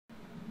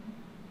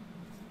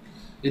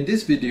In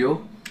this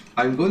video,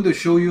 I'm going to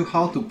show you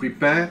how to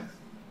prepare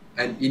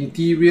an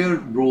interior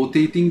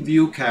rotating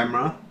view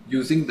camera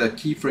using the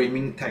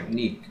keyframing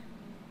technique.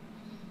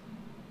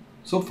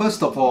 So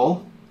first of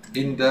all,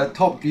 in the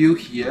top view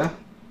here,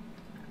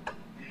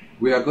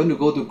 we are going to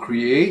go to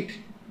create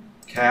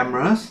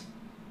cameras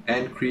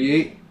and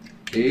create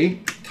a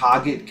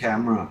target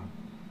camera.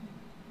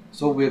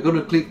 So we're going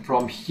to click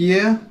from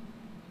here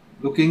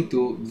looking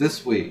to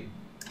this way,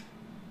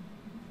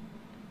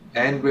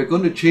 and we're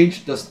going to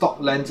change the stock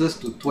lenses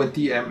to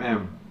 20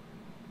 mm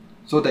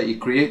so that it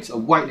creates a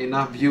wide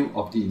enough view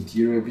of the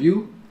interior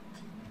view.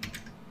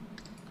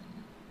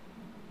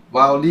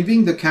 While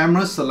leaving the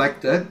camera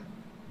selected,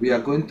 we are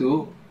going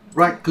to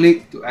right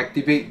click to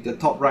activate the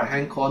top right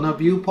hand corner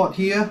viewport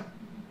here,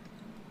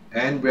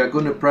 and we are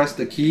going to press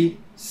the key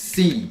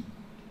C.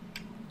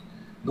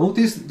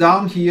 Notice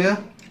down here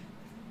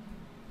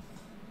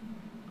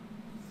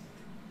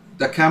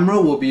the camera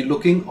will be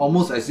looking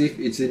almost as if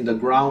it's in the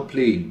ground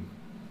plane.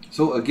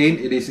 So again,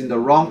 it is in the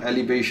wrong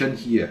elevation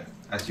here.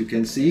 As you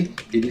can see,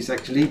 it is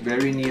actually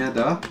very near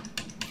the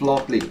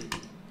floor plate.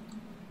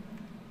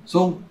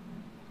 So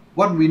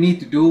what we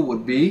need to do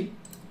would be,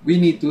 we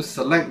need to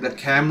select the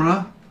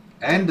camera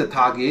and the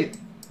target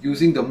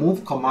using the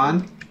move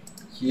command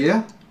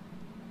here,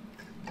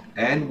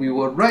 and we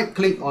will right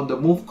click on the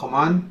move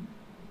command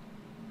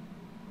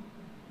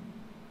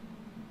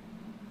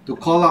to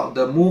call out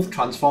the move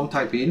transform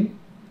type in,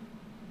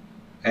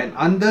 and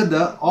under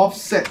the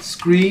offset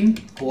screen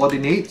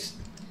coordinates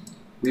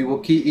we will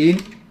key in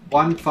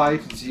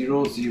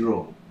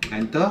 1500,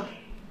 enter,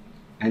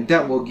 and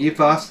that will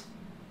give us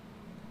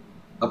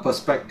a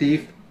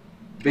perspective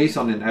based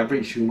on an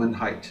average human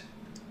height.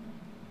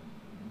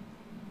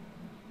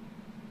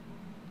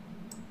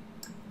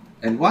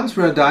 And once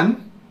we're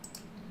done,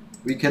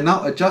 we can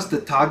now adjust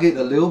the target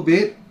a little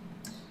bit,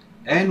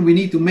 and we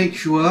need to make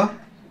sure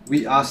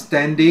we are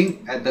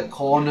standing at the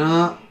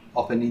corner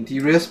of an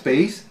interior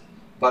space,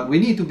 but we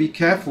need to be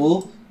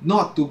careful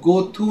not to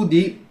go too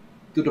deep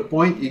to the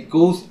point it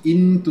goes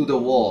into the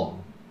wall.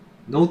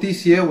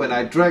 Notice here when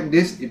I drag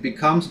this, it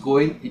becomes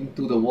going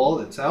into the wall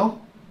itself,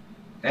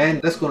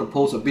 and that's going to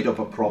pose a bit of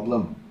a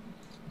problem.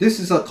 This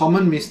is a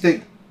common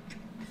mistake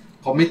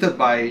committed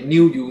by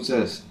new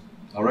users.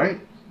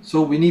 Alright,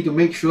 so we need to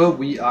make sure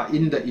we are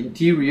in the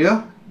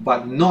interior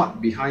but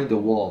not behind the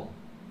wall,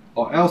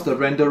 or else the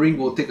rendering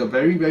will take a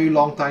very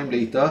long time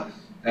later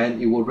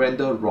and it will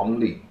render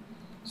wrongly.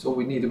 So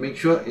we need to make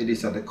sure it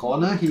is at the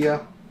corner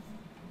here,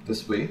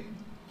 this way.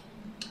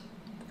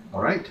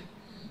 Alright,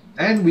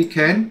 and we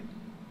can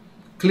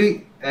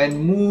click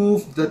and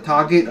move the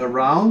target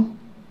around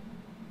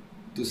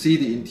to see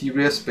the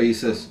interior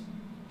spaces,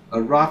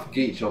 a rough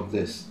gauge of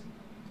this.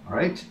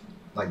 Alright,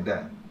 like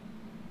that.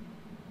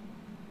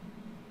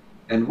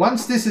 And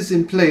once this is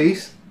in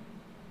place,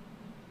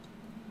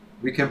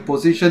 we can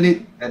position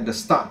it at the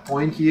start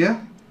point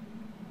here,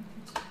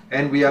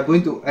 and we are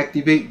going to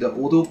activate the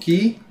auto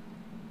key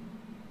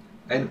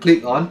and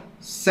click on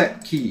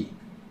set key,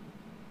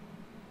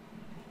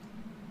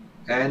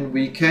 and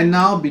we can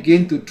now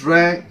begin to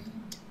drag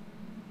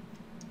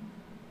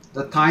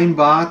the time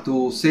bar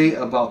to say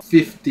about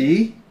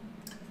 50,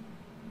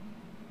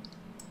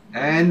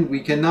 and we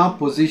can now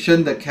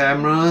position the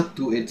camera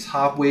to its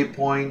halfway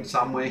point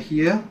somewhere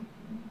here,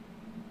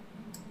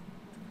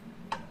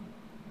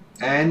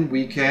 and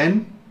we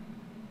can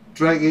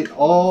drag it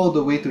all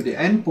the way to the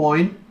end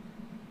point,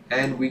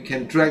 and we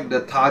can drag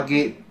the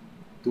target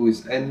to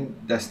its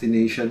end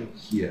destination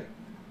here.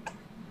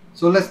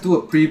 So let's do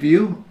a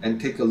preview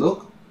and take a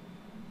look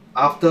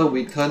after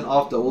we turn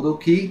off the auto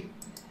key,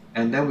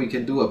 and then we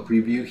can do a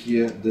preview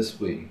here this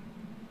way.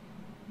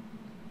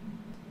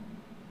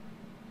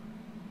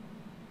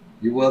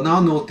 You will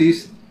now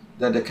notice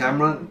that the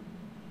camera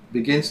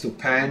begins to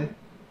pan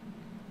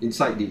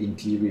inside the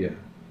interior.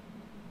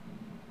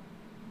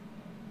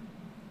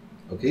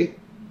 Okay,